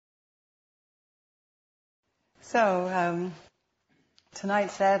So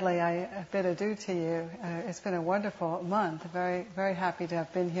tonight, sadly, I bid adieu to you. It's been a wonderful month. Very, very happy to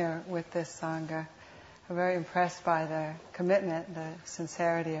have been here with this Sangha. I'm very impressed by the commitment, the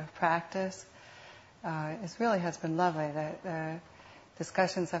sincerity of practice. It really has been lovely. The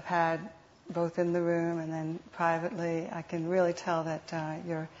discussions I've had both in the room and then privately, I can really tell that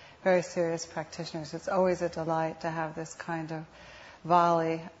you're very serious practitioners. It's always a delight to have this kind of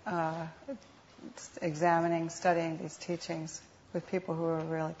volley examining, studying these teachings with people who are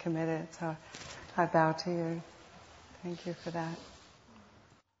really committed. So I bow to you. Thank you for that.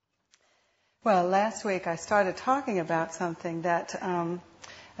 Well, last week I started talking about something that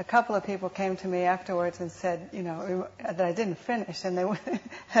a couple of people came to me afterwards and said, that I didn't finish, and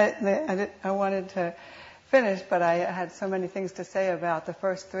I wanted to finish, but I had so many things to say about the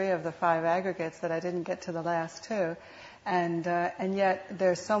first 3 of the 5 aggregates that I didn't get to the last 2. And yet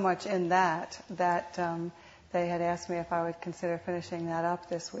there's so much in that they had asked me if I would consider finishing that up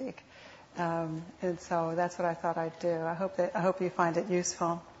this week. And so that's what I thought I'd do. I hope you find it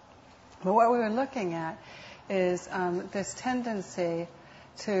useful. But what we were looking at is this tendency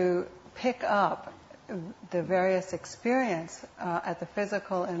to pick up the various experience at the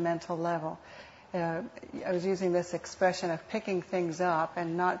physical and mental level. I was using this expression of picking things up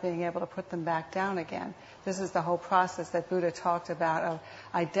and not being able to put them back down again. This is the whole process that Buddha talked about of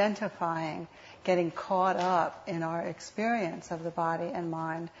identifying, getting caught up in our experience of the body and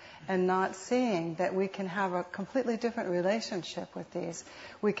mind, and not seeing that we can have a completely different relationship with these.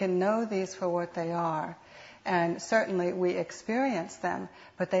 We can know these for what they are. And certainly we experience them,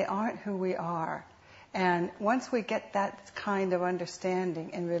 but they aren't who we are. And once we get that kind of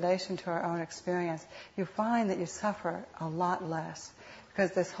understanding in relation to our own experience, you find that you suffer a lot less.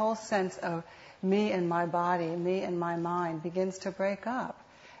 Because this whole sense of me and my body, me and my mind begins to break up.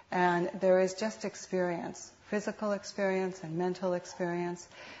 And there is just experience, physical experience and mental experience,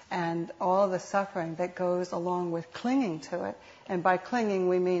 and all the suffering that goes along with clinging to it. And by clinging,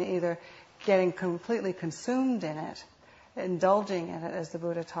 we mean either getting completely consumed in it, indulging in it, as the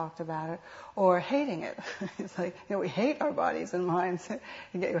Buddha talked about it, or hating it. It's like, we hate our bodies and minds.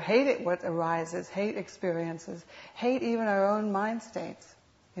 You hate it, what arises, hate experiences, hate even our own mind states.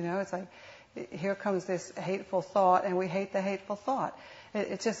 It's like, here comes this hateful thought, and we hate the hateful thought.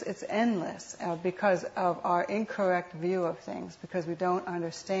 It's endless because of our incorrect view of things, because we don't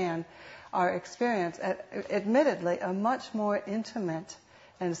understand our experience at, admittedly, a much more intimate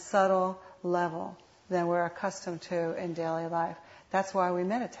and subtle level than we're accustomed to in daily life. That's why we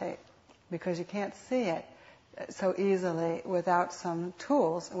meditate, because you can't see it so easily without some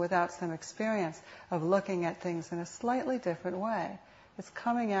tools, without some experience of looking at things in a slightly different way. It's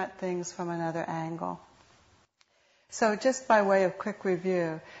coming at things from another angle. So just by way of quick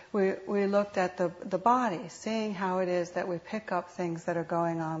review, we looked at the body, seeing how it is that we pick up things that are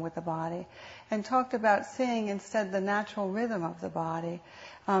going on with the body, and talked about seeing instead the natural rhythm of the body,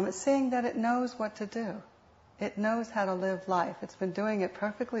 seeing that it knows what to do. It knows how to live life. It's been doing it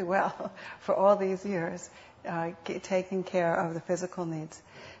perfectly well for all these years, taking care of the physical needs.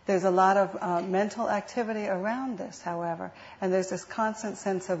 There's a lot of mental activity around this, however, and there's this constant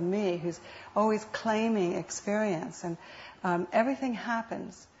sense of me who's always claiming experience, and everything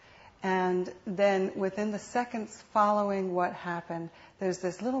happens. And then within the seconds following what happened, there's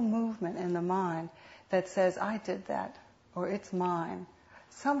this little movement in the mind that says, I did that, or it's mine.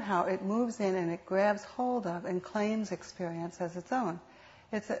 Somehow it moves in and it grabs hold of and claims experience as its own.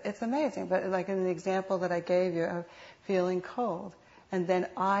 It's amazing, but like in the example that I gave you of feeling cold, and then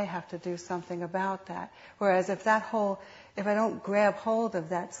I have to do something about that. Whereas if I don't grab hold of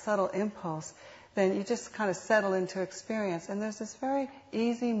that subtle impulse, then you just kind of settle into experience. And there's this very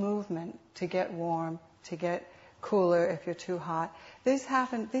easy movement to get warm, to get cooler if you're too hot. These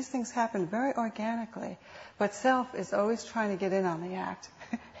things happen very organically. But self is always trying to get in on the act.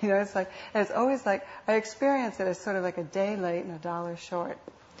 It's always like, I experience it as sort of like a day late and $1 short.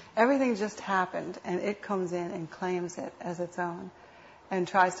 Everything just happened, and it comes in and claims it as its own, and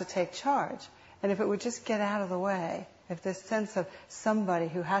tries to take charge. And if it would just get out of the way, if this sense of somebody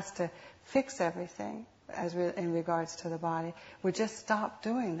who has to fix everything in regards to the body would just stop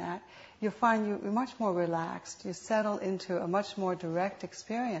doing that, you'll find you're much more relaxed. You settle into a much more direct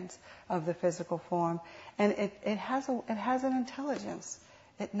experience of the physical form, and it has an intelligence.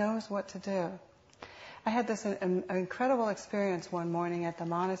 It knows what to do. I had this incredible experience one morning at the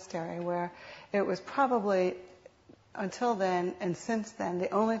monastery where it was probably until then and since then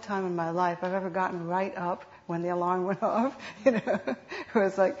the only time in my life I've ever gotten right up when the alarm went off. It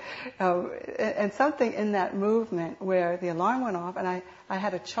was like, and something in that movement where the alarm went off, and I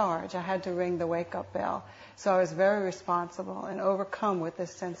had a charge. I had to ring the wake-up bell. So I was very responsible and overcome with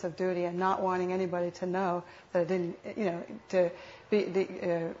this sense of duty and not wanting anybody to know that I didn't, to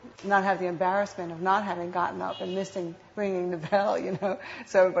not have the embarrassment of not having gotten up and missing ringing the bell,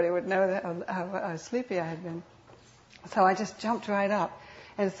 so everybody would know that how sleepy I had been. So I just jumped right up.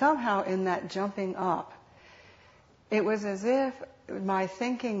 And somehow in that jumping up, it was as if my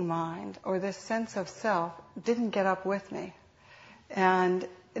thinking mind or this sense of self didn't get up with me. And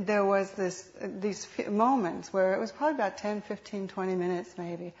there was these moments where it was probably about 10, 15, 20 minutes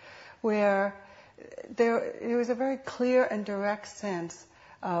maybe, where it was a very clear and direct sense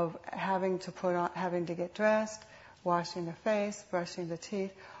of having to get dressed, washing the face, brushing the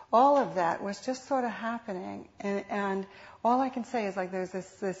teeth. All of that was just sort of happening. And all I can say is like there's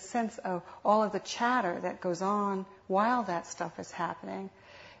this sense of all of the chatter that goes on while that stuff is happening.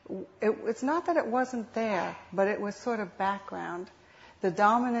 It's not that it wasn't there, but it was sort of background. The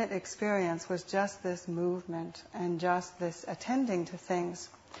dominant experience was just this movement and just this attending to things.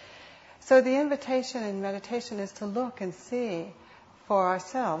 So the invitation in meditation is to look and see for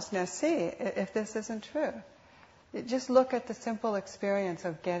ourselves. Now see if this isn't true. Just look at the simple experience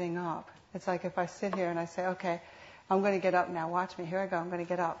of getting up. It's like if I sit here and I say, okay, I'm going to get up now, watch me, here I go, I'm going to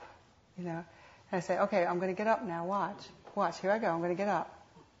get up. And I say, okay, I'm going to get up now, watch, here I go, I'm going to get up.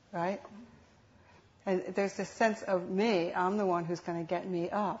 Right? And there's this sense of me, I'm the one who's going to get me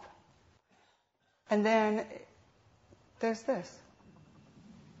up. And then there's this.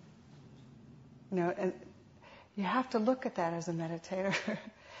 And you have to look at that as a meditator.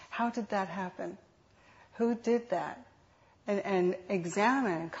 How did that happen? Who did that? And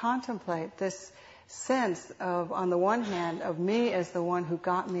examine and contemplate this sense of, on the one hand, of me as the one who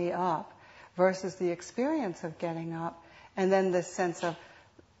got me up versus the experience of getting up, and then this sense of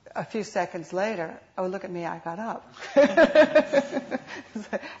a few seconds later, oh, look at me, I got up.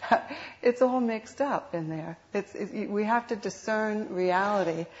 It's all mixed up in there. We have to discern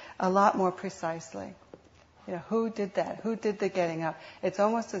reality a lot more precisely. Who did that? Who did the getting up? It's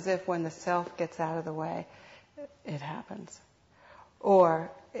almost as if when the self gets out of the way, it happens. Or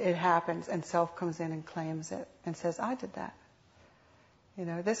it happens and self comes in and claims it and says, I did that.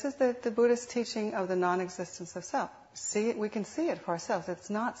 This is the Buddhist teaching of the non-existence of self. We can see it for ourselves. It's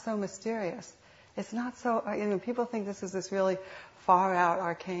not so mysterious. It's not so, people think this is this really far out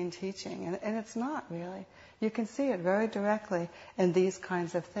arcane teaching, and it's not really. You can see it very directly in these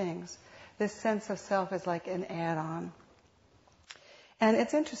kinds of things. This sense of self is like an add-on. And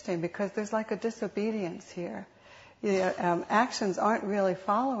it's interesting because there's like a disobedience here. Actions aren't really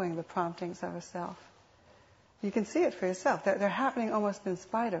following the promptings of a self. You can see it for yourself. They're happening almost in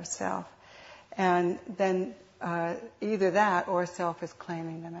spite of self. And then either that or self is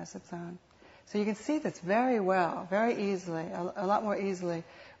claiming them as its own. So you can see this very well, very easily, a lot more easily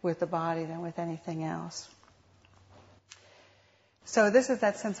with the body than with anything else. So this is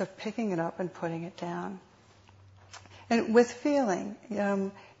that sense of picking it up and putting it down. And with feeling,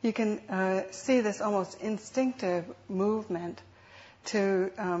 you can see this almost instinctive movement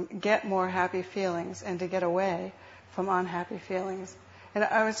to get more happy feelings and to get away from unhappy feelings. And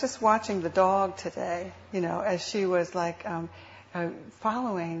I was just watching the dog today, as she was like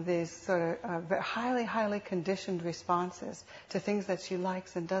following these sort of highly, highly conditioned responses to things that she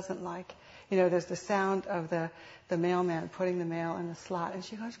likes and doesn't like. There's the sound of the mailman putting the mail in the slot, and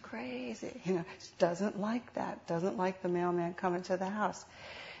she goes crazy. She doesn't like that, doesn't like the mailman coming to the house.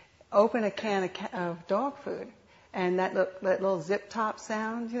 Open a can of dog food, and that little zip top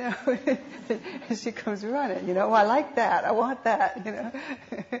sound, and she comes running. Oh, I like that, I want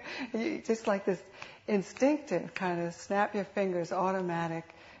that. Just like this instinctive kind of snap your fingers automatic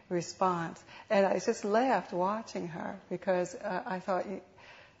response. And I just laughed watching her because I thought,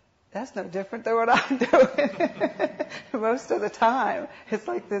 that's no different than what I'm doing most of the time. It's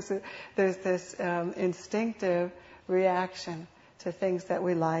like there's this instinctive reaction to things that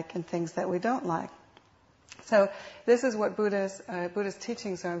we like and things that we don't like. So this is what Buddha's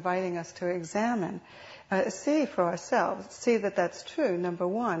teachings are inviting us to examine. See for ourselves, see that that's true, number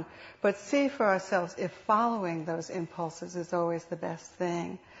one, but see for ourselves if following those impulses is always the best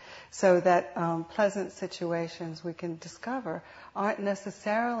thing. So that pleasant situations we can discover aren't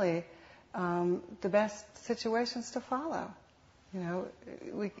necessarily the best situations to follow.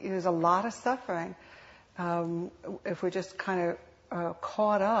 There's a lot of suffering if we're just kind of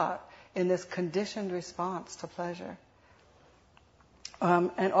caught up in this conditioned response to pleasure.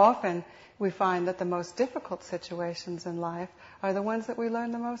 And often we find that the most difficult situations in life are the ones that we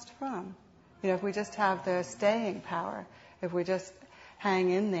learn the most from. If we just have the staying power, if we just hang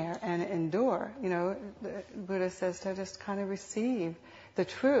in there and endure, the Buddha says to just kind of receive the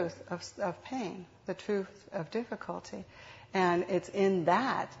truth of pain, the truth of difficulty. And it's in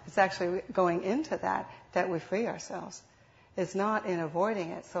that, it's actually going into that we free ourselves. It's not in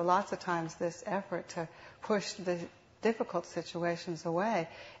avoiding it. So lots of times this effort to push the difficult situations away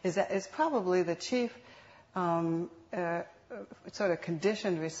is probably the chief sort of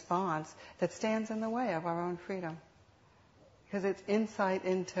conditioned response that stands in the way of our own freedom. Because it's insight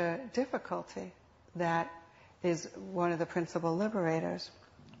into difficulty that is one of the principal liberators.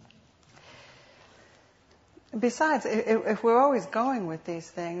 Besides, if we're always going with these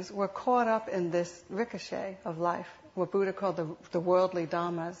things, we're caught up in this ricochet of life, what Buddha called the worldly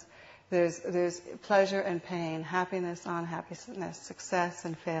dhammas. There's pleasure and pain, happiness, unhappiness, success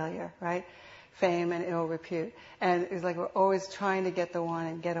and failure, right? Fame and ill repute. And it's like we're always trying to get the one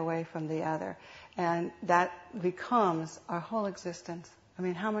and get away from the other. And that becomes our whole existence. I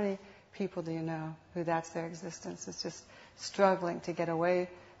mean, how many people do you know who that's their existence? It's just struggling to get away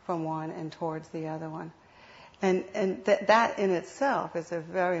from one and towards the other one. And that in itself is a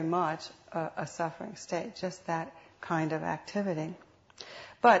very much a suffering state, just that kind of activity.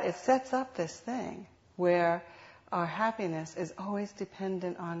 But it sets up this thing where our happiness is always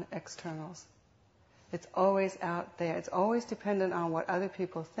dependent on externals. It's always out there. It's always dependent on what other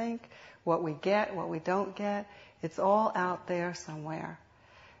people think, what we get, what we don't get. It's all out there somewhere.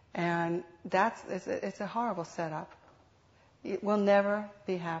 And it's a horrible setup. We'll never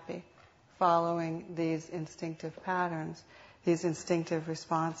be happy following these instinctive patterns, these instinctive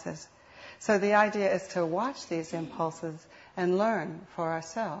responses. So the idea is to watch these impulses and learn for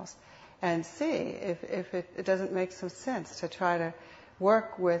ourselves and see if it doesn't make some sense to try to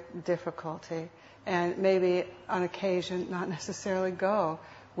work with difficulty and maybe on occasion not necessarily go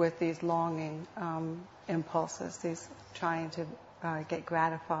with these longing impulses, these trying to get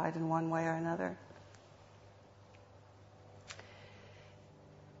gratified in one way or another.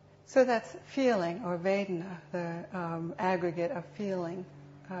 So that's feeling, or Vedana, the aggregate of feeling.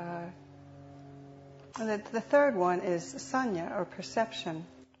 And the third one is sanya, or perception.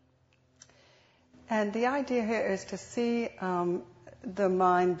 And the idea here is to see the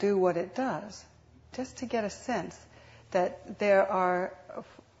mind do what it does, just to get a sense that there are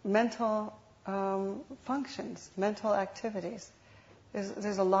mental functions, mental activities.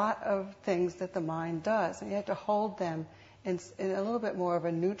 There's a lot of things that the mind does, and you have to hold them in a little bit more of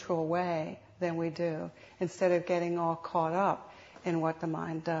a neutral way than we do, instead of getting all caught up in what the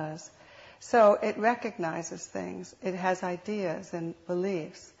mind does. So it recognizes things. It has ideas and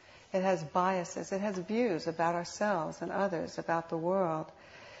beliefs. It has biases. It has views about ourselves and others, about the world.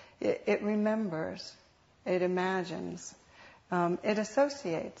 It remembers. It imagines. It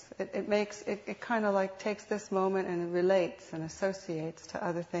associates. It kind of like takes this moment and relates and associates to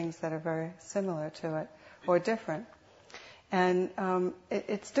other things that are very similar to it or different. And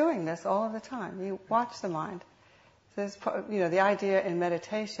it's doing this all of the time. You watch the mind. There's, the idea in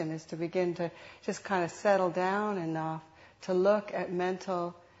meditation is to begin to just kind of settle down enough to look at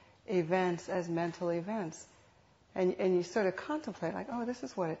mental events as mental events. And you sort of contemplate, like, oh, this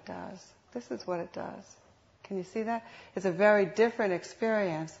is what it does. This is what it does. Can you see that? It's a very different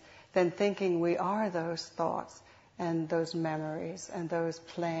experience than thinking we are those thoughts and those memories and those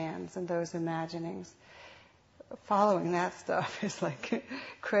plans and those imaginings. Following that stuff is like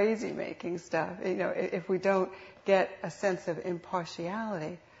crazy making stuff. If we don't get a sense of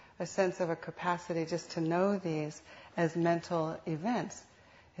impartiality, a sense of a capacity just to know these as mental events,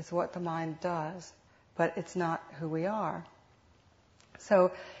 it's what the mind does, but it's not who we are.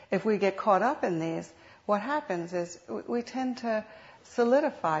 So if we get caught up in these, what happens is we tend to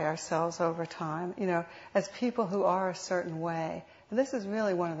solidify ourselves over time, as people who are a certain way. And this is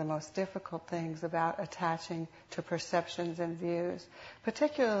really one of the most difficult things about attaching to perceptions and views,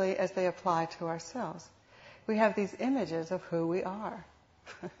 particularly as they apply to ourselves. We have these images of who we are.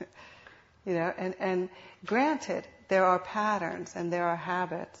 And granted, there are patterns and there are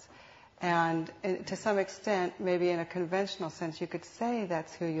habits, and to some extent, maybe in a conventional sense, you could say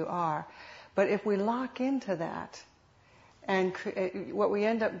that's who you are. But if we lock into that, and what we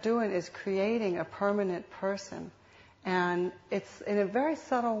end up doing is creating a permanent person. And it's in a very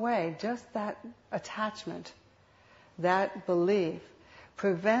subtle way, just that attachment, that belief,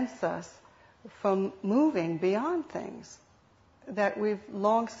 prevents us from moving beyond things that we've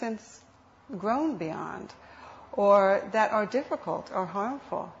long since grown beyond, or that are difficult or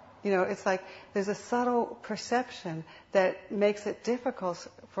harmful. It's like there's a subtle perception that makes it difficult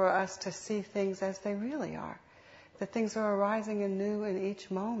for us to see things as they really are, that things are arising anew in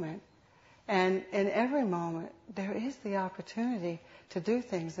each moment. And in every moment, there is the opportunity to do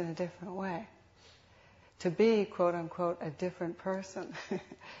things in a different way. To be, quote unquote, a different person.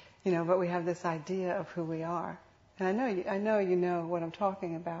 But we have this idea of who we are. And I know you know what I'm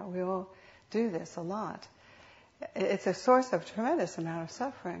talking about. We all do this a lot. It's a source of tremendous amount of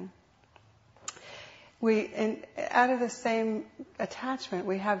suffering. Out of the same attachment,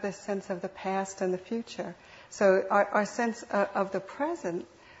 we have this sense of the past and the future. So our sense of the present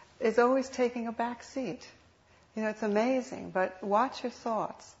is always taking a back seat. It's amazing, but watch your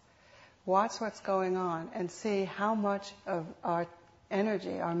thoughts. Watch what's going on and see how much of our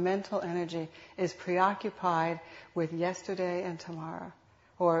energy, our mental energy, is preoccupied with yesterday and tomorrow.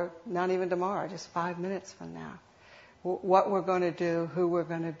 Or not even tomorrow, just 5 minutes from now. What we're going to do, who we're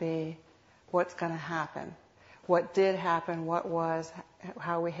going to be, what's going to happen. What did happen, what was,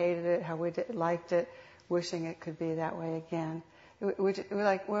 how we hated it, how we liked it, wishing it could be that way again.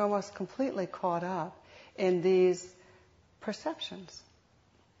 We're almost completely caught up in these perceptions.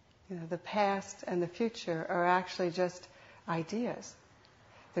 The past and the future are actually just ideas.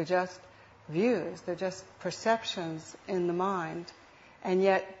 They're just views. They're just perceptions in the mind. And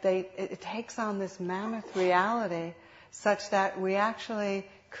yet it takes on this mammoth reality such that we actually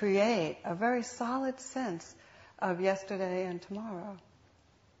create a very solid sense of yesterday and tomorrow.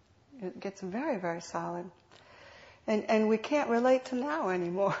 It gets very, very solid. And we can't relate to now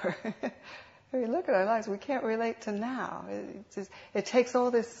anymore. If you look at our lives, we can't relate to now. It takes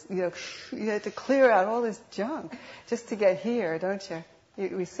all this, you have to clear out all this junk just to get here, don't you?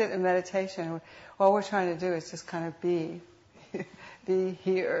 We sit in meditation, and all we're trying to do is just kind of be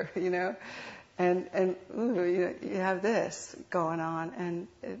here, And you have this going on, and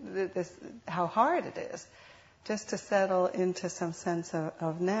this how hard it is just to settle into some sense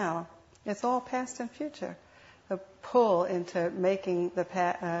of now. It's all past and future. The pull into making the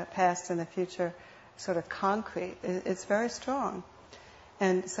past and the future sort of concrete, it's very strong.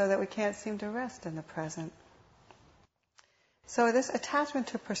 And so that we can't seem to rest in the present. So this attachment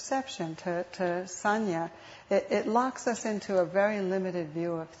to perception, to sanya, it locks us into a very limited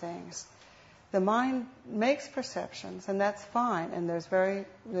view of things. The mind makes perceptions, and that's fine, and there's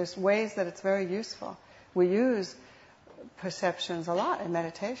ways that it's very useful. We use perceptions a lot in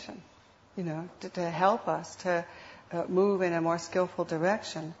meditation, to help us to move in a more skillful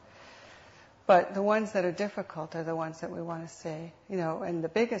direction. But the ones that are difficult are the ones that we want to see, and the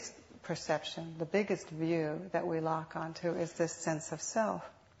biggest perception, the biggest view that we lock onto is this sense of self.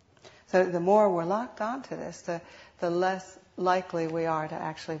 So the more we're locked onto this, the less likely we are to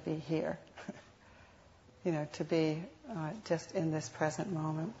actually be here, to be just in this present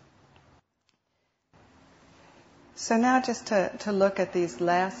moment. So now just to look at these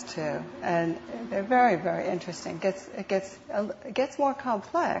last two, and they're very, very interesting. It gets more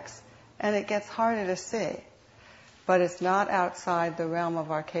complex, and it gets harder to see. But it's not outside the realm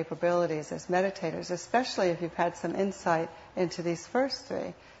of our capabilities as meditators, especially if you've had some insight into these first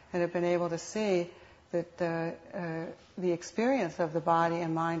three and have been able to see that the experience of the body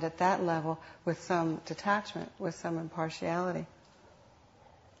and mind at that level with some detachment, with some impartiality.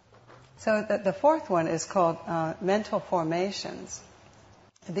 So the fourth one is called mental formations.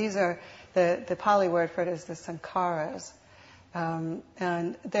 These are, the Pali word for it is the sankharas.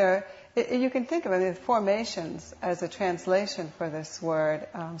 And you can think of it, formations as a translation for this word,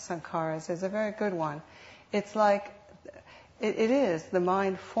 sankharas, is a very good one. It's like, it is the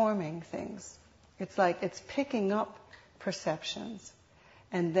mind forming things. It's like it's picking up perceptions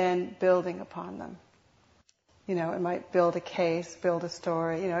and then building upon them. It might build a case, build a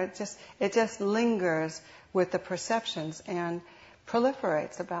story. It just lingers with the perceptions and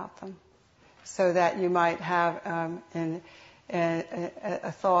proliferates about them, so that you might have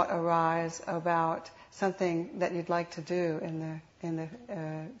a thought arise about something that you'd like to do in the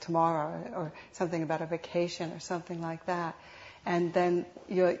tomorrow, or something about a vacation or something like that, and then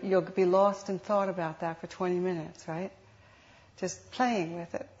you'll be lost in thought about that for 20 minutes, right? Just playing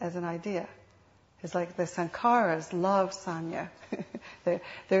with it as an idea. It's like the sankharas love sanya.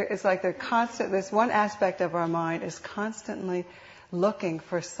 It's like they're constant. This one aspect of our mind is constantly looking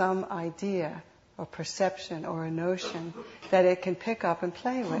for some idea or perception or a notion that it can pick up and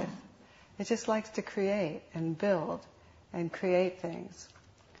play with. It just likes to create and build and create things.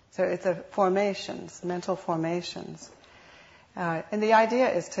 So it's formations, mental formations. And the idea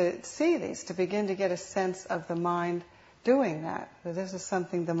is to see these, to begin to get a sense of the mind doing that. So this is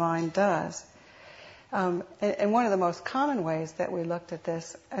something the mind does. And one of the most common ways that we looked at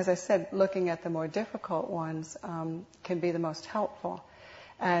this, as I said, looking at the more difficult ones can be the most helpful.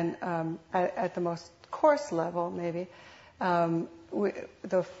 And at the most coarse level, maybe,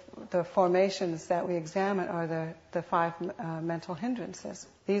 The formations that we examine are the five mental hindrances.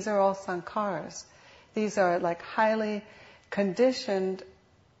 These are all sankharas. These are like highly conditioned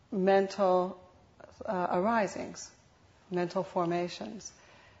mental arisings, mental formations.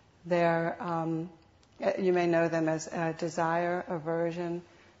 They're, you may know them as desire, aversion,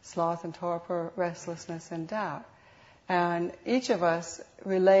 sloth and torpor, restlessness and doubt. And each of us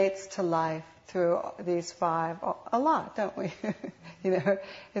relates to life through these five a lot, don't we?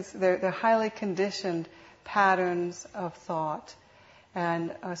 They're highly conditioned patterns of thought.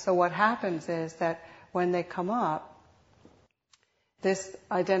 And so what happens is that when they come up, this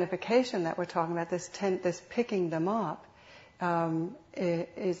identification that we're talking about, this picking them up,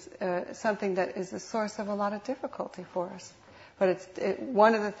 is something that is a source of a lot of difficulty for us. But it's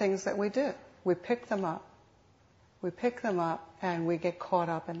one of the things that we do. We pick them up. We pick them up and we get caught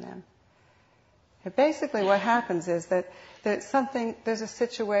up in them. And basically what happens is that there's a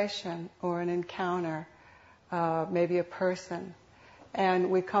situation or an encounter, maybe a person,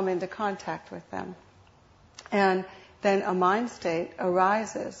 and we come into contact with them. And then a mind state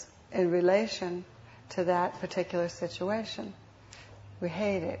arises in relation to that particular situation. We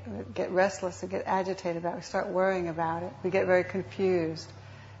hate it, we get restless, we get agitated about it, we start worrying about it, we get very confused,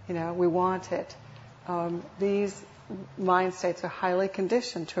 we want it. These mind states are highly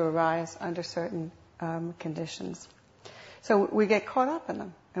conditioned to arise under certain conditions. So we get caught up in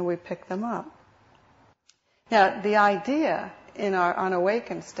them and we pick them up. Now, the idea in our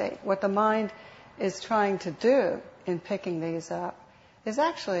unawakened state, what the mind is trying to do in picking these up, is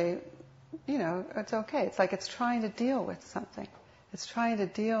actually, it's okay. It's like it's trying to deal with something. It's trying to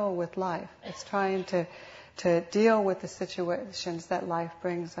deal with life. It's trying to deal with the situations that life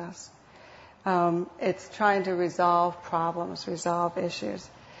brings us. It's trying to resolve problems, resolve issues.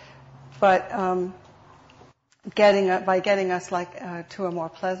 But by getting us to a more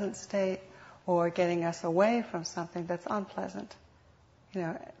pleasant state, or getting us away from something that's unpleasant.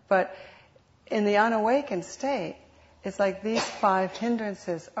 But in the unawakened state, it's like these five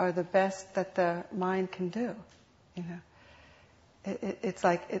hindrances are the best that the mind can do. It's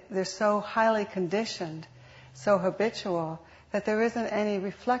like they're so highly conditioned, so habitual, that there isn't any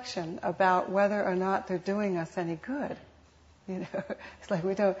reflection about whether or not they're doing us any good. It's like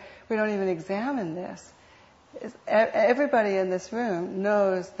we don't even examine this. Everybody in this room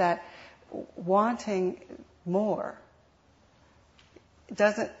knows that wanting more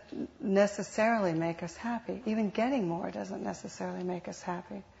doesn't necessarily make us happy. Even getting more doesn't necessarily make us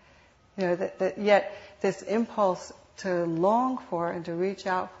happy. That yet this impulse to long for and to reach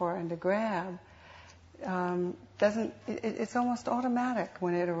out for and to grab it's almost automatic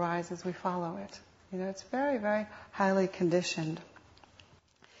when it arises. We follow it. It's very, very highly conditioned.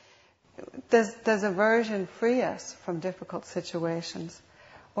 Does aversion free us from difficult situations,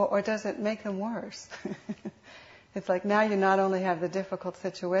 or does it make them worse? It's like now you not only have the difficult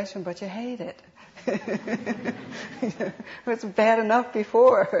situation, but you hate it. It was bad enough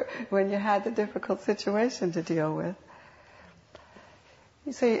before when you had the difficult situation to deal with.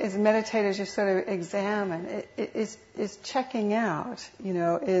 So as meditators, you sort of examine, is checking out,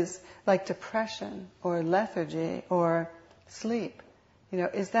 is like depression or lethargy or sleep,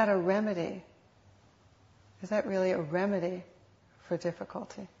 is that a remedy? Is that really a remedy for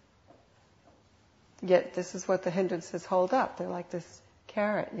difficulty? Yet this is what the hindrances hold up. They're like this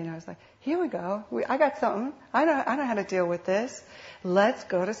carrot, it's like, here we go, I got something, I know how to deal with this. Let's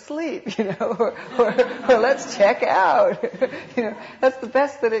go to sleep, or let's check out. That's the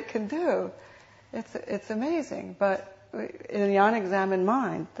best that it can do. It's amazing, but in the unexamined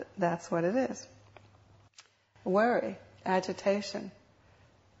mind, that's what it is. Worry, agitation.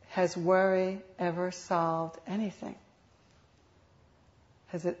 Has worry ever solved anything?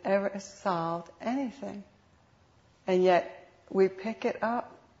 Has it ever solved anything? And yet we pick it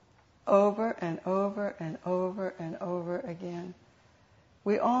up over and over and over and over again.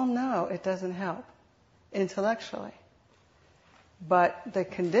 We all know it doesn't help intellectually. But the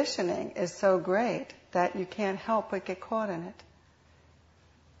conditioning is so great that you can't help but get caught in it.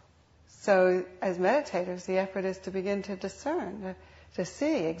 So as meditators, the effort is to begin to discern, to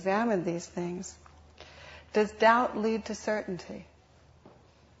see, examine these things. Does doubt lead to certainty?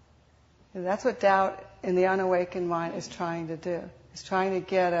 And that's what doubt in the unawakened mind is trying to do. It's trying to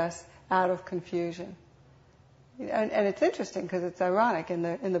get us out of confusion. And it's interesting because it's ironic in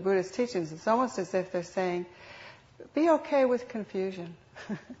the Buddhist teachings. It's almost as if they're saying, be okay with confusion.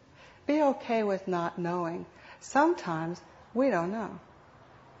 Be okay with not knowing. Sometimes we don't know.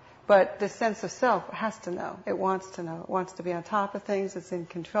 But the sense of self has to know. It wants to know. It wants to be on top of things. It's in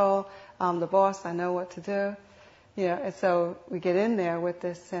control. I'm the boss. I know what to do. And so we get in there with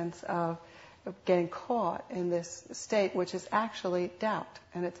this sense of getting caught in this state, which is actually doubt,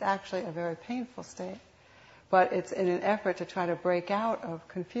 and it's actually a very painful state. But it's in an effort to try to break out of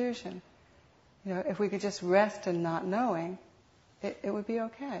confusion. If we could just rest in not knowing, it would be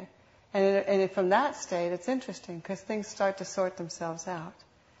okay. And from that state, it's interesting because things start to sort themselves out.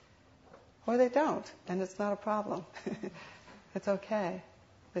 Or they don't, and it's not a problem. It's okay.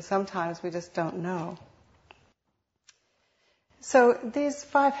 But sometimes we just don't know. So these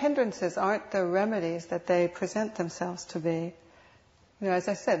 5 hindrances aren't the remedies that they present themselves to be. As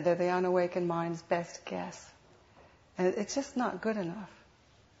I said, they're the unawakened mind's best guess. And it's just not good enough.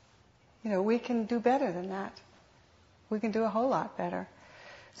 We can do better than that. We can do a whole lot better.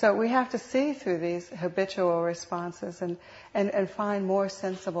 So we have to see through these habitual responses and find more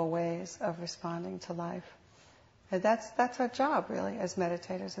sensible ways of responding to life. And that's our job, really, as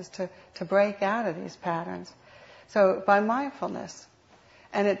meditators, is to break out of these patterns. So by mindfulness,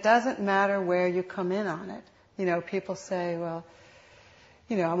 and it doesn't matter where you come in on it. People say, well,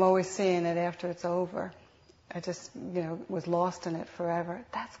 I'm always seeing it after it's over. I just, was lost in it forever.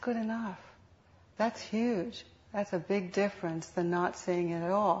 That's good enough. That's huge. That's a big difference than not seeing it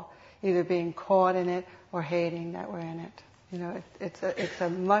at all. Either being caught in it or hating that we're in it. It's a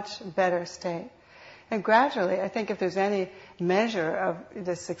much better state. And gradually, I think if there's any measure of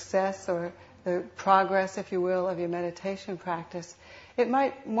the success or the progress, if you will, of your meditation practice,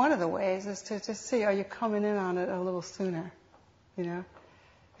 one of the ways is to just see, are you coming in on it a little sooner?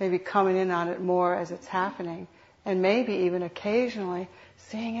 Maybe coming in on it more as it's happening, and maybe even occasionally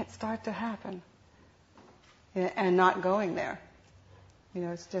seeing it start to happen, and not going there.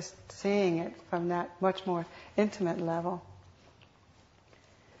 It's just seeing it from that much more intimate level.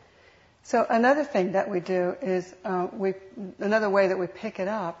 So another thing that we do is, another way that we pick it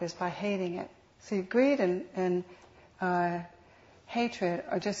up is by hating it. See, greed and hatred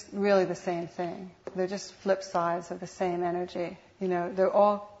are just really the same thing. They're just flip sides of the same energy.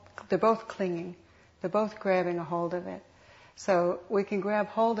 They're both clinging. They're both grabbing a hold of it. So we can grab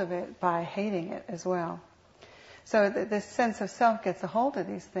hold of it by hating it as well. So this sense of self gets a hold of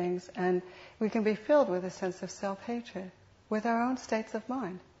these things, and we can be filled with a sense of self-hatred with our own states of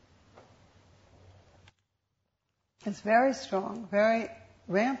mind. It's very strong, very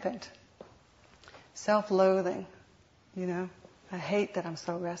rampant. Self-loathing, I hate that I'm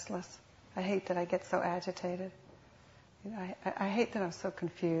so restless. I hate that I get so agitated. I hate that I'm so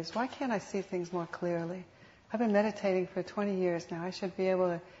confused. Why can't I see things more clearly? I've been meditating for 20 years now. I should be able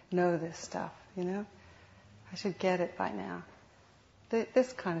to know this stuff, I should get it by now.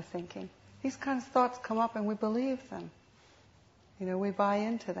 This kind of thinking. These kind of thoughts come up and we believe them. We buy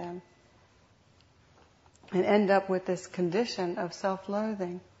into them. And end up with this condition of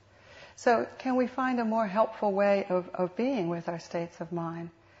self-loathing. So can we find a more helpful way of being with our states of mind?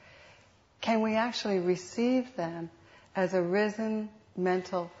 Can we actually receive them as a risen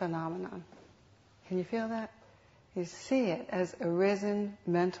mental phenomenon? Can you feel that? You see it as a risen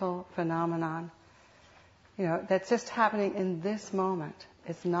mental phenomenon. That's just happening in this moment.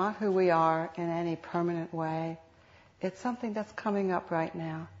 It's not who we are in any permanent way. It's something that's coming up right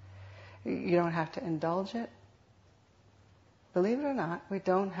now. You don't have to indulge it. Believe it or not, we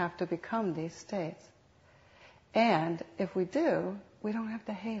don't have to become these states. And if we do, we don't have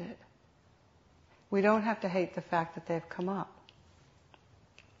to hate it. We don't have to hate the fact that they've come up.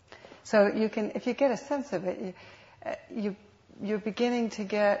 So if you get a sense of it, you're beginning to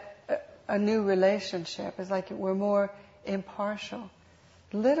get a new relationship. It's like we're more impartial.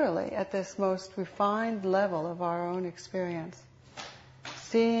 Literally, at this most refined level of our own experience.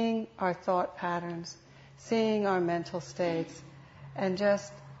 Seeing our thought patterns, seeing our mental states, and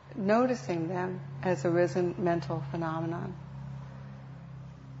just noticing them as a risen mental phenomenon.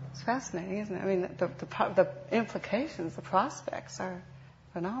 It's fascinating, isn't it? I mean, the implications, the prospects are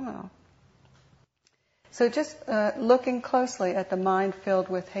phenomenal. So just looking closely at the mind filled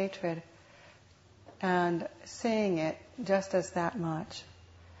with hatred and seeing it just as that much.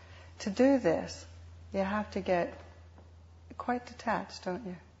 To do this, you have to get quite detached, don't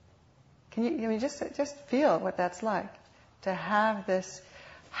you? Can you just feel what that's like to have this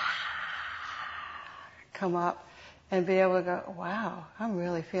come up and be able to go, wow, I'm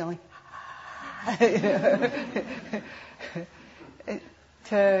really feeling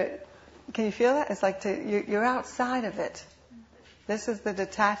can you feel that? It's like you're outside of it. This is the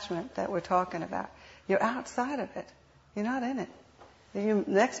detachment that we're talking about. You're outside of it. You're not in it.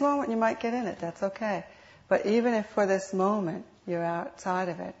 Next moment you might get in it. That's okay. But even if for this moment you're outside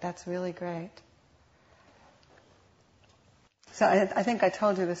of it, that's really great. So I think I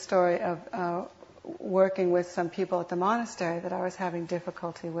told you the story of working with some people at the monastery that I was having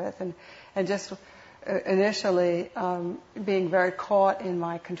difficulty with, and just initially being very caught in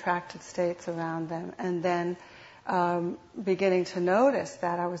my contracted states around them, and then beginning to notice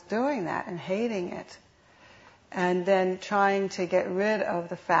that I was doing that and hating it, and then trying to get rid of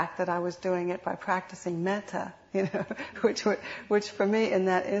the fact that I was doing it by practicing metta, which for me in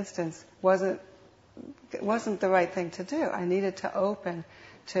that instance wasn't the right thing to do. I needed to open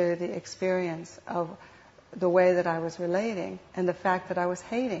to the experience of the way that I was relating and the fact that I was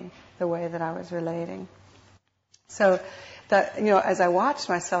hating the way that I was relating. So that, as I watched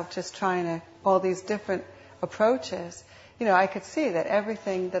myself just trying to, all these different approaches, I could see that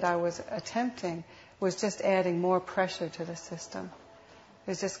everything that I was attempting was just adding more pressure to the system.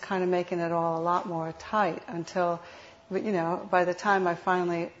 It was just kind of making it all a lot more tight until, by the time I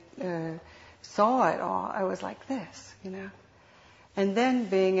finally saw it all, I was like this, And then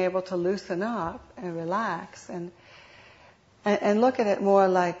being able to loosen up and relax and look at it more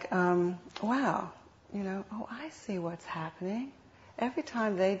like, wow, oh, I see what's happening. Every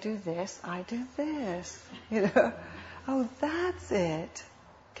time they do this, I do this, Oh, that's it.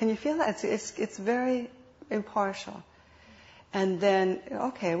 Can you feel that? It's very impartial. And then,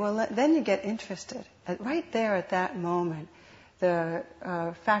 okay, well, then you get interested. Right there at that moment, the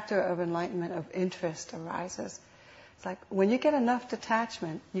factor of enlightenment of interest arises. It's like when you get enough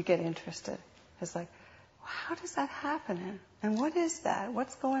detachment, you get interested. It's like, how does that happen? And what is that?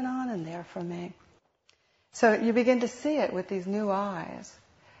 What's going on in there for me? So you begin to see it with these new eyes.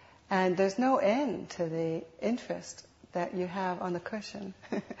 And there's no end to the interest that you have on the cushion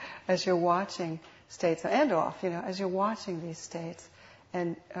as you're watching states, and off, as you're watching these states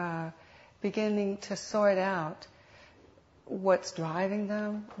and beginning to sort out what's driving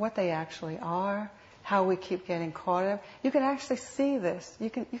them, what they actually are, how we keep getting caught up. You can actually see this. You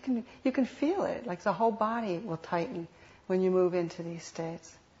can feel it. Like the whole body will tighten when you move into these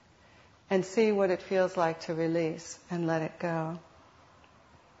states, and see what it feels like to release and let it go.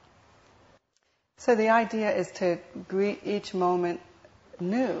 So the idea is to greet each moment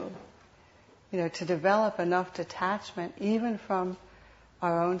new, to develop enough detachment even from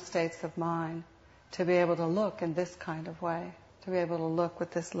our own states of mind to be able to look in this kind of way, to be able to look with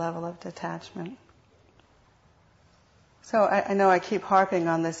this level of detachment. So I know I keep harping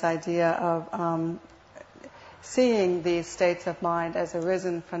on this idea of seeing these states of mind as a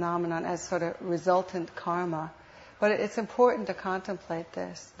risen phenomenon, as sort of resultant karma. But it's important to contemplate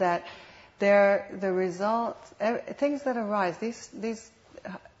this, that they're the results, things that arise, these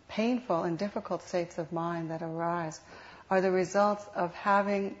painful and difficult states of mind that arise are the results of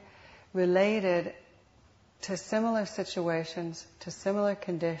having related to similar situations, to similar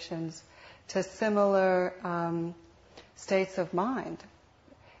conditions, to similar states of mind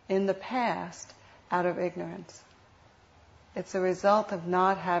in the past out of ignorance. It's a result of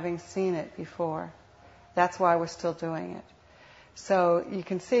not having seen it before. That's why we're still doing it. So you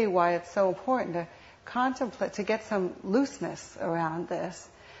can see why it's so important to contemplate, to get some looseness around this,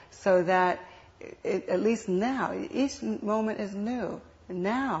 so that at least now, each moment is new.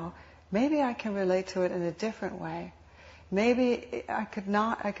 Now, maybe I can relate to it in a different way. Maybe I could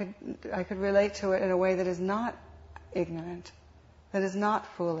relate to it in a way that is not ignorant, that is not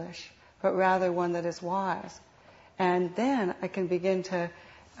foolish, but rather one that is wise. And then I can begin to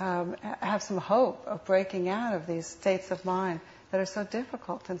have some hope of breaking out of these states of mind that are so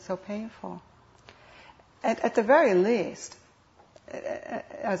difficult and so painful. At the very least,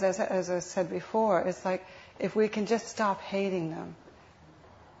 as I said before, it's like if we can just stop hating them,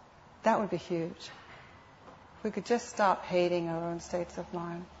 that would be huge. If we could just stop hating our own states of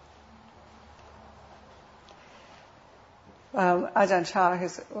mind. Ajahn Chah,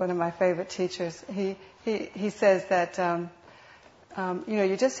 who's one of my favorite teachers, he says that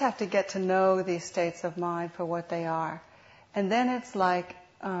you just have to get to know these states of mind for what they are. And then it's like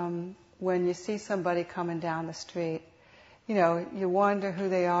when you see somebody coming down the street, you wonder who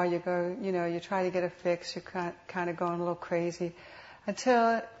they are, you go, you try to get a fix, you're kind of going a little crazy,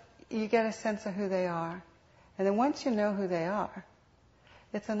 until you get a sense of who they are. And then once you know who they are,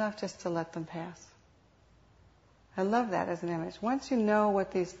 it's enough just to let them pass. I love that as an image. Once you know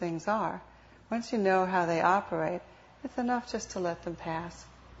what these things are, once you know how they operate, it's enough just to let them pass.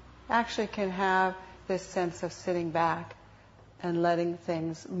 Actually can have this sense of sitting back and letting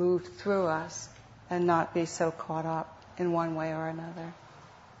things move through us and not be so caught up in one way or another.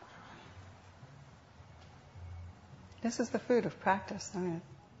 This is the fruit of practice. I mean,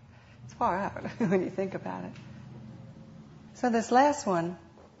 it's far out when you think about it. So this last one,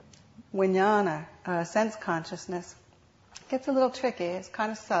 vijnana, sense consciousness, gets a little tricky. It's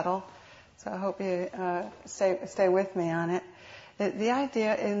kind of subtle. So I hope you stay with me on it. The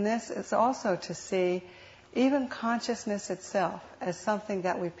idea in this is also to see even consciousness itself as something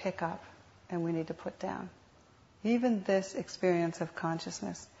that we pick up and we need to put down. Even this experience of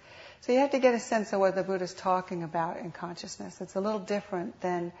consciousness. So you have to get a sense of what the Buddha's talking about in consciousness. It's a little different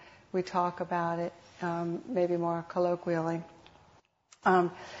than we talk about it, maybe more colloquially.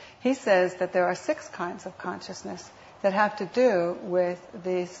 He says that there are 6 kinds of consciousness that have to do with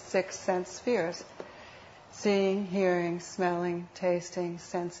these 6 sense spheres: seeing, hearing, smelling, tasting,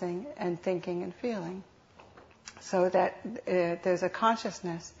 sensing, and thinking and feeling. So that there's a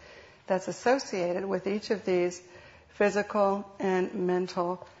consciousness that's associated with each of these physical and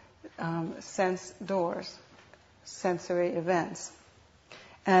mental sense doors, sensory events.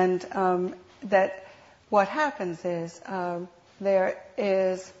 And that what happens is there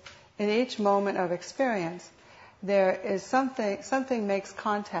is, in each moment of experience, there is something makes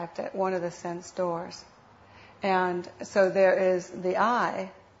contact at one of the sense doors. And so there is the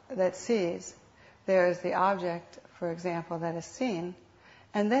eye that sees, there is the object, for example, that is seen,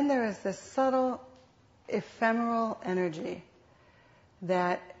 and then there is this subtle, ephemeral energy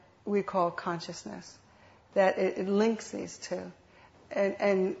that we call consciousness, that it links these two.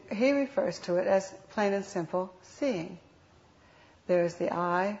 And he refers to it as plain and simple seeing. There's the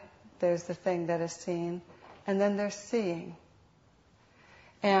eye, there's the thing that is seen, and then there's seeing.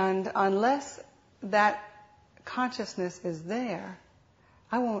 And unless that consciousness is there,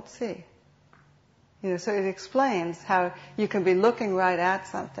 I won't see. So it explains how you can be looking right at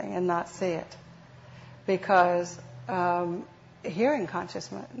something and not see it. Because hearing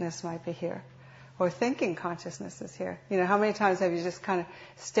consciousness might be here, or thinking consciousness is here. How many times have you just kind of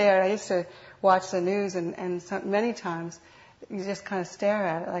stared? I used to watch the news, and many times you just kind of stare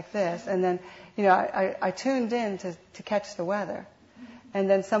at it like this. And then, I tuned in to catch the weather. And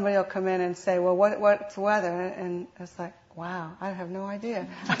then somebody will come in and say, well, what's the weather? And it's like, wow, I have no idea.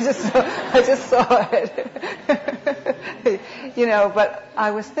 I just saw it. But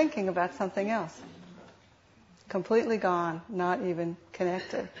I was thinking about something else. Completely gone, not even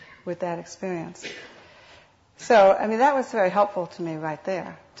connected with that experience. So, that was very helpful to me right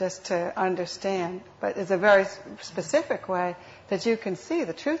there, just to understand. But it's a very specific way that you can see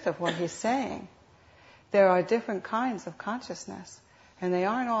the truth of what he's saying. There are different kinds of consciousness, and they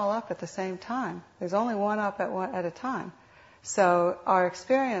aren't all up at the same time. There's only one up at a time. So our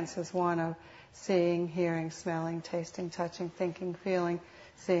experience is one of seeing, hearing, smelling, tasting, touching, thinking, feeling,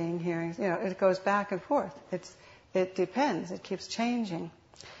 seeing, hearing. It goes back and forth. It depends. It keeps changing.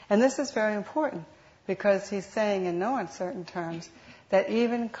 And this is very important because he's saying in no uncertain terms that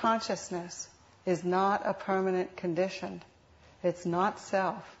even consciousness is not a permanent condition. It's not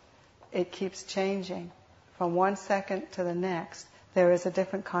self. It keeps changing. From one second to the next, there is a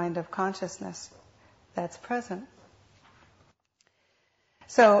different kind of consciousness that's present.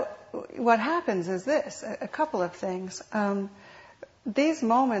 So what happens is this, a couple of things. These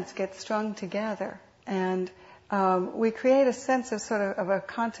moments get strung together, and we create a sense of sort of a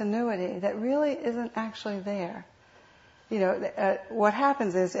continuity that really isn't actually there. What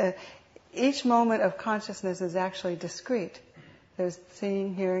happens is each moment of consciousness is actually discrete. There's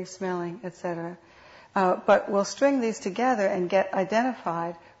seeing, hearing, smelling, etc. But we'll string these together and get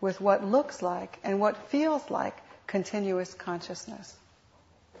identified with what looks like and what feels like continuous consciousness.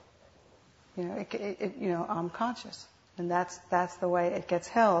 I'm conscious, and that's the way it gets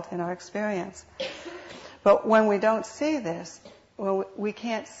held in our experience. But when we don't see this, we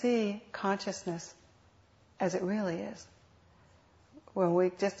can't see consciousness as it really is.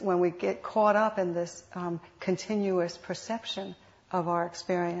 When we get caught up in this continuous perception of our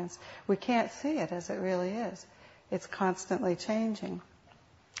experience, we can't see it as it really is. It's constantly changing.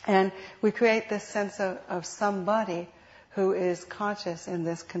 And we create this sense of somebody who is conscious in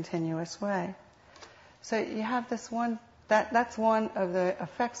this continuous way. So you have this one, that's one of the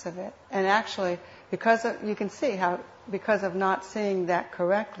effects of it. And actually, you can see how, because of not seeing that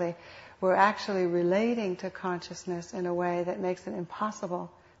correctly, we're actually relating to consciousness in a way that makes it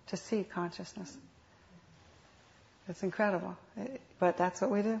impossible to see consciousness. It's incredible, but that's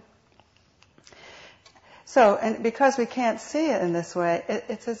what we do. So, and because we can't see it in this way,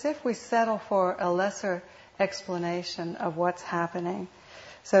 it's as if we settle for a lesser explanation of what's happening.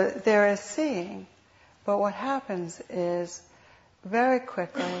 So there is seeing, but what happens is very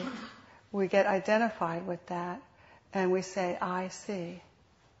quickly we get identified with that and we say, I see.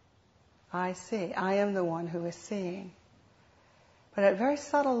 I see. I am the one who is seeing. But at very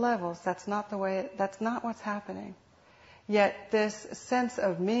subtle levels, that's not what's happening. Yet this sense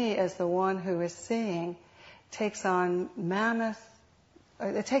of me as the one who is seeing takes on mammoth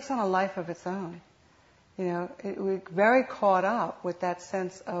it takes on a life of its own. We're very caught up with that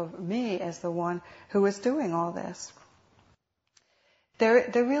sense of me as the one who is doing all this. There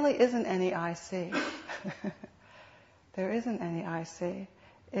really isn't any I see. There isn't any I see.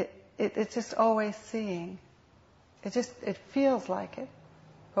 It's just always seeing. It feels like it.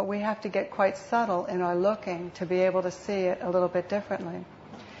 But we have to get quite subtle in our looking to be able to see it a little bit differently.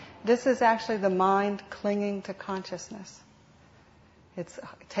 This is actually the mind clinging to consciousness. It's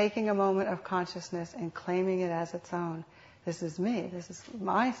taking a moment of consciousness and claiming it as its own. This is me. This is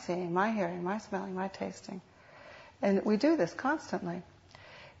my seeing, my hearing, my smelling, my tasting. And we do this constantly.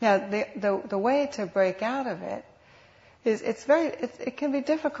 Now, the way to break out of it is it can be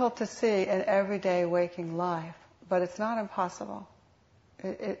difficult to see in everyday waking life, but it's not impossible.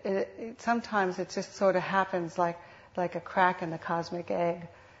 Sometimes it just sort of happens like a crack in the cosmic egg,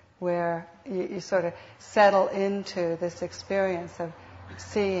 where you sort of settle into this experience of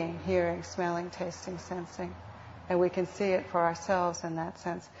seeing, hearing, smelling, tasting, sensing. And we can see it for ourselves in that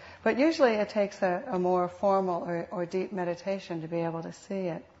sense. But usually it takes a more formal or deep meditation to be able to see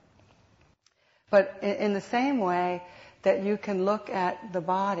it. But in the same way that you can look at the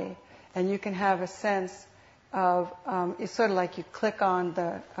body and you can have a sense of, it's sort of like you click on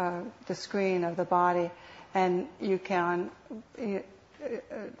the screen of the body and you can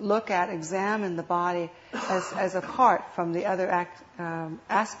examine the body as apart from the other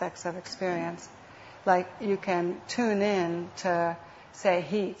aspects of experience. Like you can tune in to, say,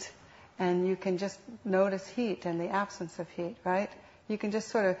 heat, and you can just notice heat and the absence of heat, right? You can just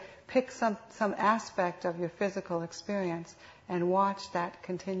sort of pick some aspect of your physical experience and watch that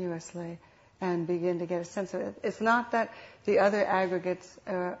continuously and begin to get a sense of it. It's not that the other aggregates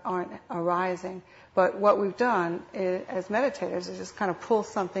aren't arising, but what we've done as meditators is just kind of pull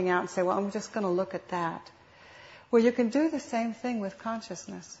something out and say, well, I'm just going to look at that. Well, you can do the same thing with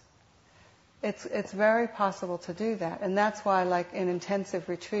consciousness. It's very possible to do that. And that's why, like in intensive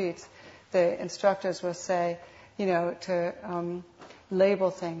retreats, the instructors will say, to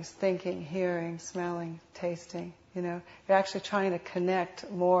label things, thinking, hearing, smelling, tasting. You're actually trying to connect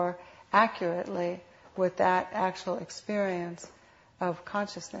more accurately with that actual experience of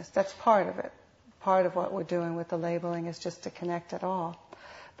consciousness. That's part of it. Part of what we're doing with the labeling is just to connect it all.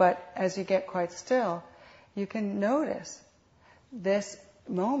 But as you get quite still, you can notice this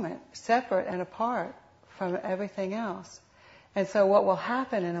moment separate and apart from everything else. And so what will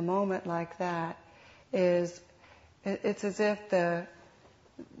happen in a moment like that is it's as if the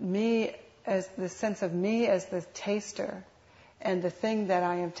sense of me as the taster and the thing that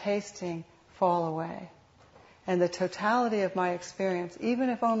I am tasting fall away. And the totality of my experience, even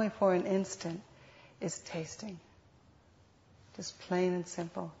if only for an instant, is tasting. Just plain and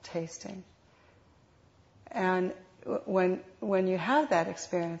simple tasting. And when you have that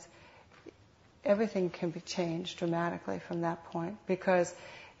experience, everything can be changed dramatically from that point, because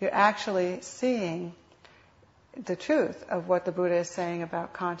you're actually seeing the truth of what the Buddha is saying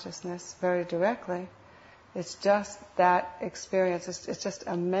about consciousness very directly. It's just that experience. It's just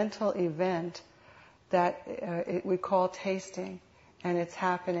a mental event that we call tasting, and it's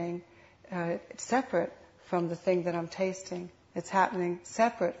happening separate from the thing that I'm tasting. It's happening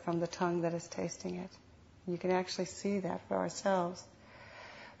separate from the tongue that is tasting it. You can actually see that for ourselves.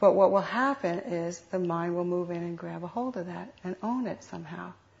 But what will happen is the mind will move in and grab a hold of that and own it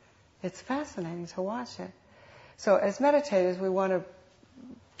somehow. It's fascinating to watch it. So as meditators, we want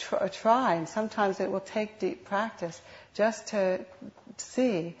to try, and sometimes it will take deep practice, just to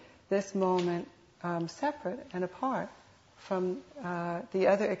see this moment separate and apart from the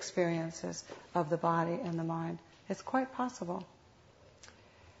other experiences of the body and the mind. It's quite possible.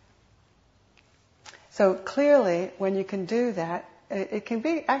 So clearly, when you can do that, it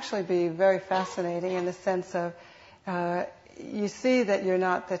can actually be very fascinating in the sense of you see that you're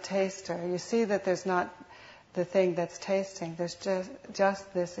not the taster. You see that there's not the thing that's tasting. There's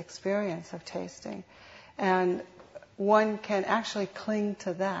just this experience of tasting. And one can actually cling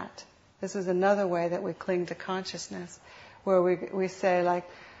to that. This is another way that we cling to consciousness, where we say like,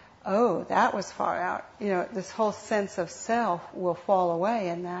 oh, that was far out. This whole sense of self will fall away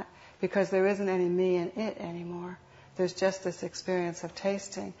in that, because there isn't any me and it anymore. There's just this experience of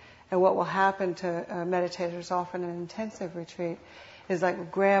tasting. And what will happen to meditators often in an intensive retreat is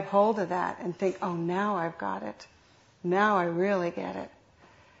like grab hold of that and think, oh, now I've got it. Now I really get it.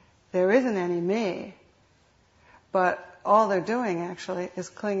 There isn't any me. But all they're doing actually is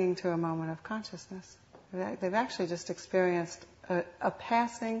clinging to a moment of consciousness. They've actually just experienced a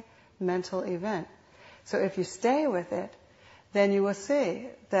passing mental event. So if you stay with it, then you will see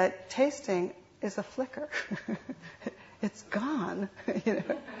that tasting is a flicker. it's gone.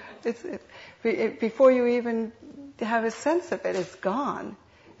 Before you even have a sense of it, it's gone.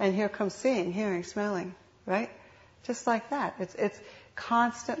 And here comes seeing, hearing, smelling, right? Just like that. It's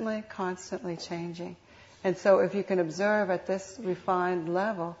constantly changing. And so if you can observe at this refined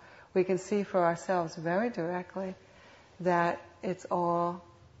level, we can see for ourselves very directly that it's all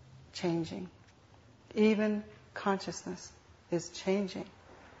changing. Even consciousness is changing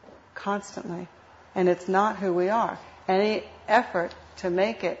constantly. And it's not who we are. Any effort to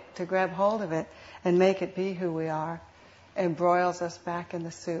make it, to grab hold of it and make it be who we are, embroils us back in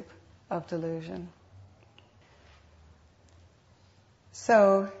the soup of delusion.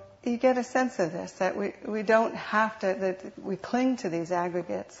 So you get a sense of this, that we don't have to, that we cling to these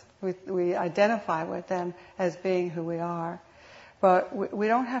aggregates. We identify with them as being who we are. But we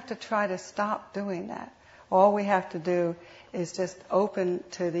don't have to try to stop doing that. All we have to do is just open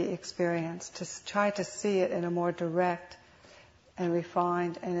to the experience, to try to see it in a more direct and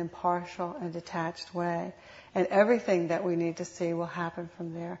refined and impartial and detached way. And everything that we need to see will happen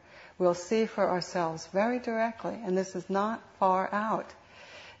from there. We'll see for ourselves very directly, and this is not far out,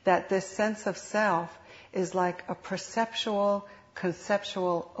 that this sense of self is like a perceptual,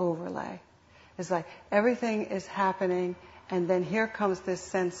 conceptual overlay. It's like everything is happening, and then here comes this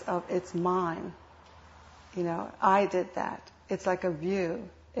sense of it's mine. I did that. It's like a view.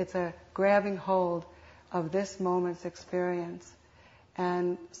 It's a grabbing hold of this moment's experience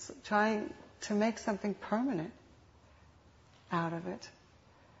and trying to make something permanent out of it.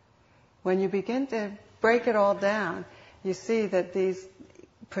 When you begin to break it all down, you see that these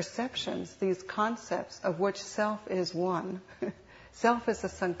perceptions, these concepts of which self is one, self is a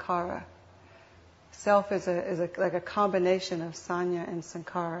sankhara. Self is like a combination of sanya and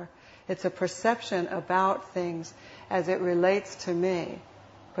sankhara. It's a perception about things as it relates to me.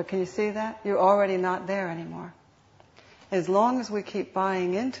 But can you see that? You're already not there anymore. As long as we keep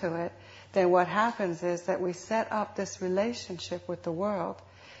buying into it, then what happens is that we set up this relationship with the world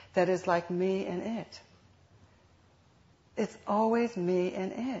that is like me and it. It's always me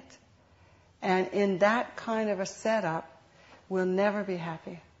and it. And in that kind of a setup, we'll never be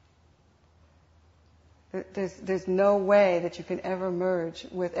happy. There's no way that you can ever merge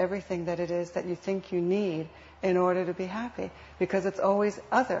with everything that it is that you think you need in order to be happy, because it's always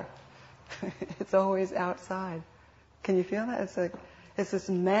other. It's always outside. Can you feel that? It's this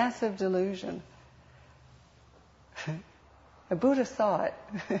massive delusion. The Buddha saw it.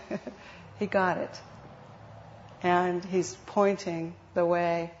 He got it. And he's pointing the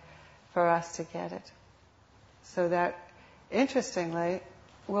way for us to get it. So that, interestingly,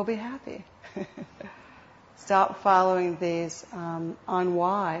 we'll be happy. Stop following these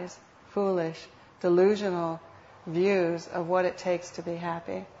unwise, foolish, delusional views of what it takes to be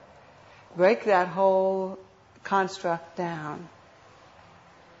happy. Break that whole construct down.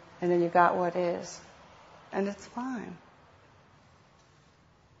 And then you got what is. And it's fine.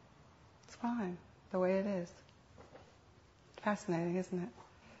 It's fine, the way it is. Fascinating, isn't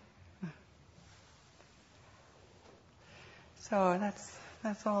it? So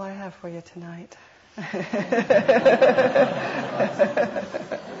that's all I have for you tonight.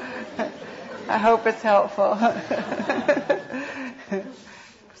 I hope it's helpful.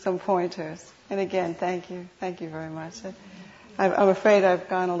 Some pointers. And again, thank you. Thank you very much. I'm afraid I've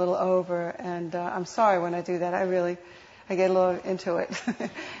gone a little over, and I'm sorry when I do that. I get a little into it.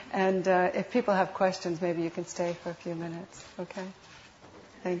 And if people have questions, maybe you can stay for a few minutes. Okay?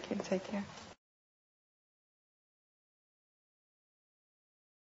 Thank you. Take care.